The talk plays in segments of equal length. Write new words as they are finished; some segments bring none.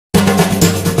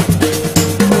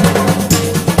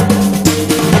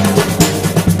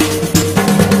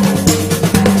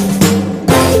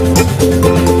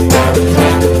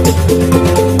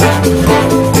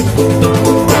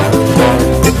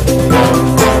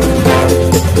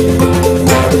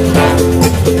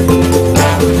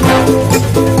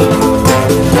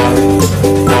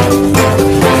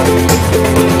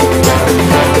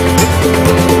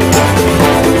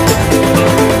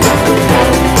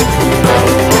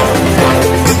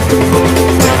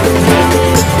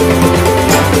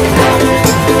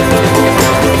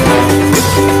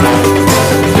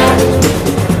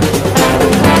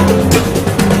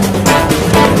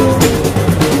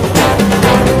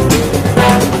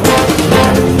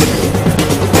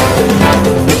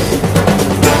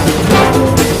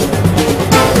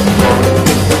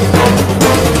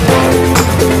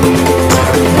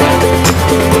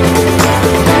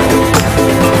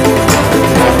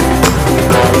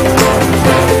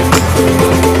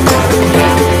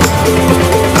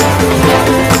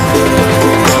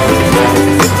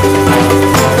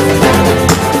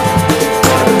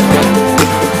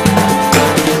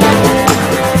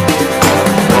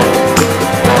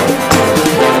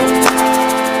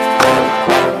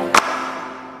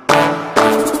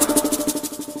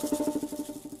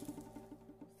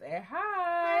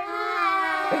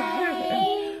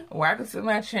to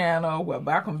my channel. Well,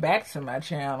 welcome back to my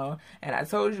channel. And I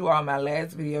told you all in my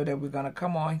last video that we're going to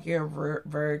come on here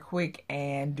very quick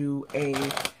and do a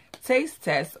taste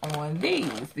test on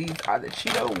these. These are the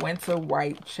Cheeto Winter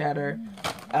White Cheddar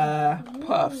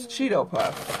Puffs. Cheeto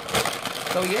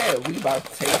Puffs. So yeah, we about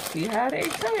to see how they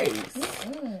taste.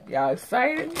 Y'all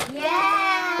excited?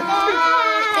 Yeah!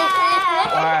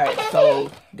 Alright, so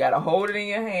you gotta hold it in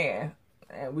your hand.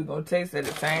 And we're gonna taste it at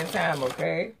the same time,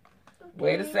 okay?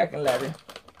 Wait a second, Levy.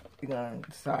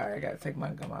 Sorry, I gotta take my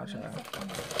gum out, y'all.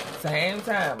 Same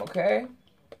time, okay?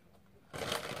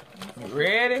 You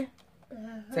ready?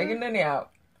 Take your nutty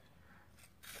out.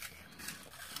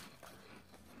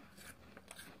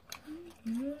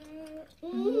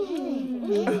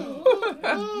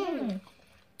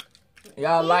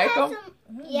 Y'all like them?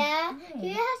 Yeah. Can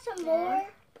you have some more?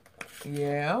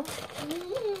 Yeah.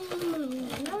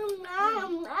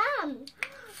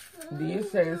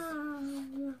 These taste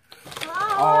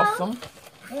awesome.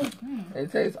 They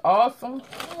taste awesome.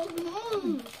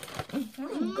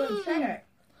 Good cheddar.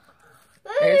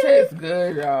 They taste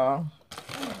good, y'all.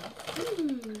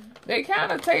 They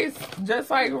kind of taste just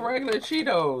like regular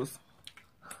Cheetos.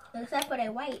 Except for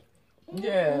they're white.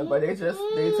 Yeah, but they taste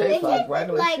like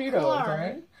regular like Cheetos, corn.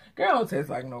 right? They don't taste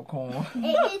like no corn.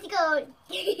 It's good.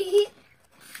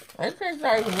 They taste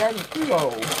like regular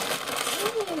Cheetos.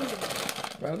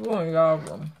 That's one y'all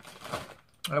from.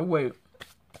 Wait.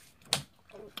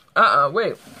 Wait. I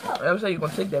was saying you're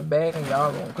gonna take that bag and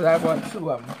y'all gonna, because I bought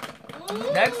 2 of them.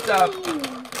 Next up,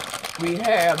 we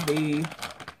have the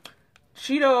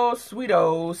Cheetos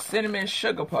Sweetos Cinnamon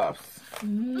Sugar Puffs.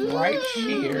 Right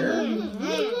here.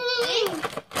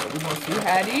 We're gonna see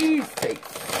how these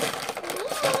taste.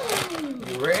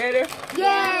 You ready?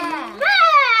 Yeah!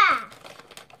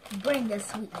 Bring the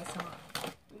sweetness on.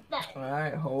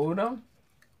 Alright, hold them.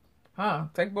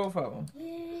 Take both of them.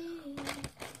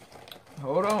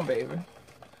 Hold on, baby.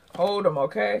 Hold them,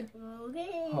 okay?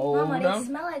 Okay. Hold Mama, them. they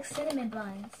smell like cinnamon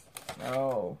buns.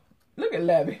 Oh. Look at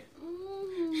Levy.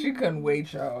 She couldn't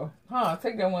wait, y'all.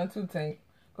 Take that one too, Tank.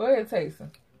 Go ahead, taste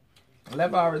them.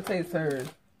 Levy already tastes hers.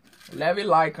 Levy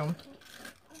like them.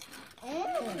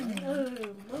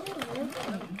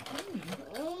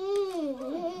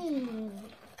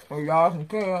 Well, y'all can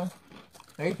tell,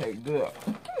 they taste good.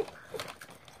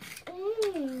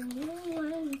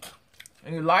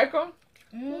 And you like them?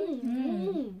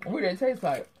 What do they taste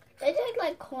like? They taste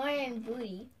like corn and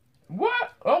booty.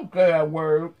 What? Don't say that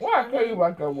word. Why tell you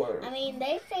about that word? I mean,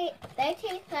 they taste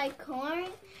like corn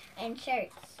and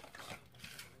shirts.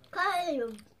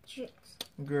 Shirts.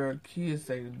 Girl, kids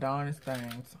say the darnest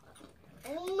things.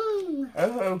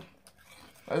 It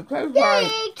tastes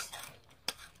like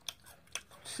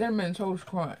Cinnamon Toast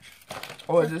Crunch.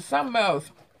 Or is it something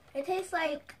else? It tastes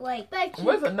like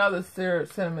What's another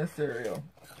cinnamon cereal?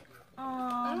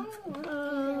 I can't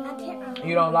remember.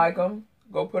 You don't like them?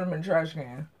 Go put them in the trash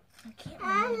can.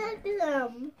 I like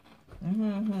them.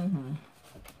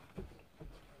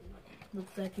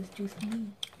 Looks like it's just me.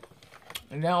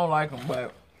 And they don't like them,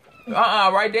 but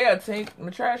right there, Tink, in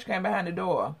the trash can behind the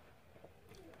door.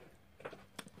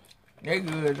 They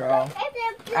good, y'all.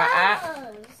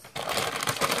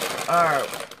 Alright.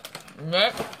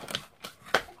 Next,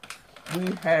 we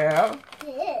have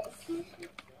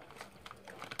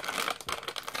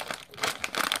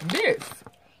this,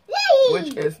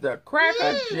 which is the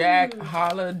Cracker Jack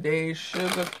Holiday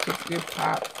Sugar Cookie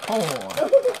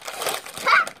Popcorn.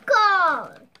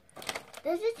 Popcorn!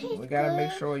 Does it taste We gotta good?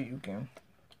 make sure you can.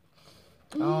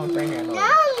 I don't think I know. No!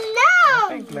 I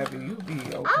think, Levy, you be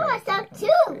okay. I want some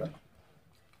too.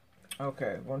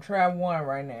 Okay, we're gonna try one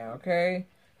right now, okay?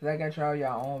 Cause I got y'all your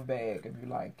own bag if you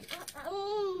like it.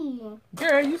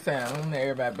 Girl, you sound on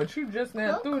everybody, but you just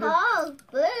now through the.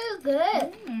 Very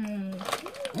good.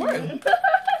 What?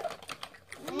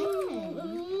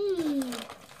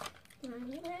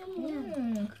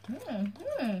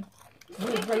 What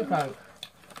does it taste like?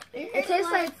 It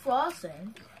tastes like frosting.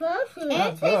 And That's it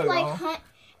tastes good, like y'all.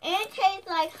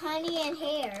 honey and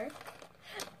hair.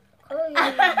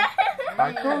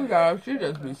 I told y'all, she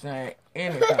just be saying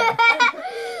anything.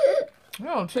 You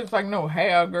don't taste like no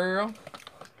hair, girl.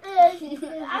 I like hair.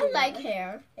 I like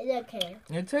hair. It tastes.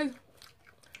 It tastes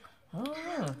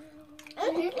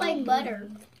like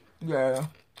butter. Yeah.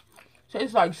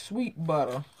 Tastes like sweet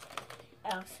butter.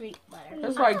 Oh, sweet butter.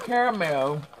 It's like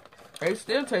caramel. It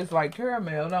still tastes like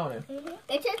caramel, don't it?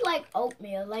 It tastes like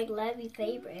oatmeal, like Levy's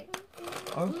favorite.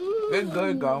 Oh, it's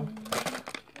good, go.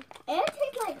 And it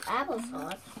tastes like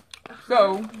applesauce.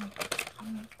 So,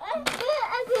 I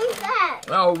taste that.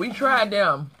 oh, we tried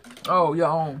them. Oh, your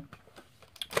own.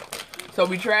 So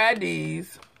we tried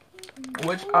these.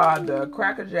 which are the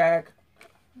Cracker Jack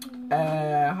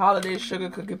holiday sugar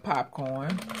cookie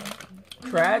popcorn.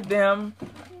 Tried them.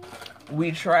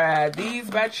 We tried these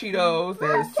by Cheetos.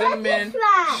 They're cinnamon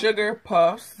sugar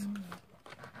puffs.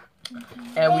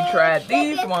 And we tried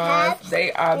these ones.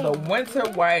 They are the winter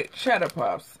white cheddar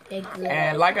puffs.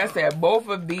 And like I said, both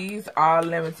of these are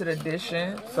limited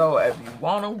edition. So if you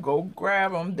want them, go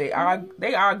grab them. They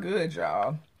are good,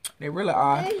 y'all. They really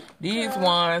are. These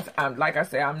ones, like I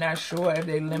said, I'm not sure if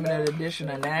they limited edition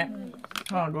or not.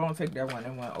 Hold on, go and take that one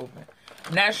and one open.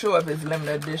 I'm not sure if it's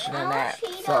limited edition or not.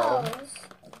 So,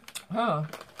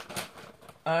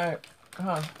 alright,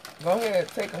 go ahead,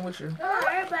 take them with you.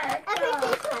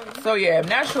 So yeah, I'm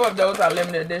not sure if those are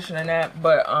limited edition or not,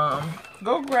 but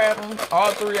go grab them.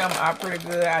 All three of them are pretty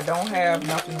good. I don't have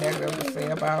nothing negative to say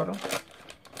about them.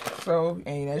 So,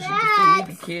 and as you can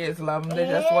see, the kids love them. They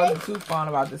just wasn't too fun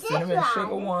about the cinnamon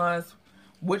sugar ones,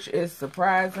 which is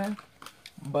surprising.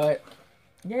 But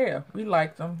yeah, we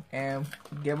like them and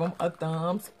give them a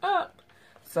thumbs up.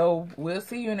 So we'll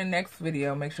see you in the next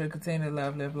video. Make sure you continue to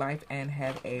love, live life, and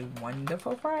have a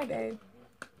wonderful Friday.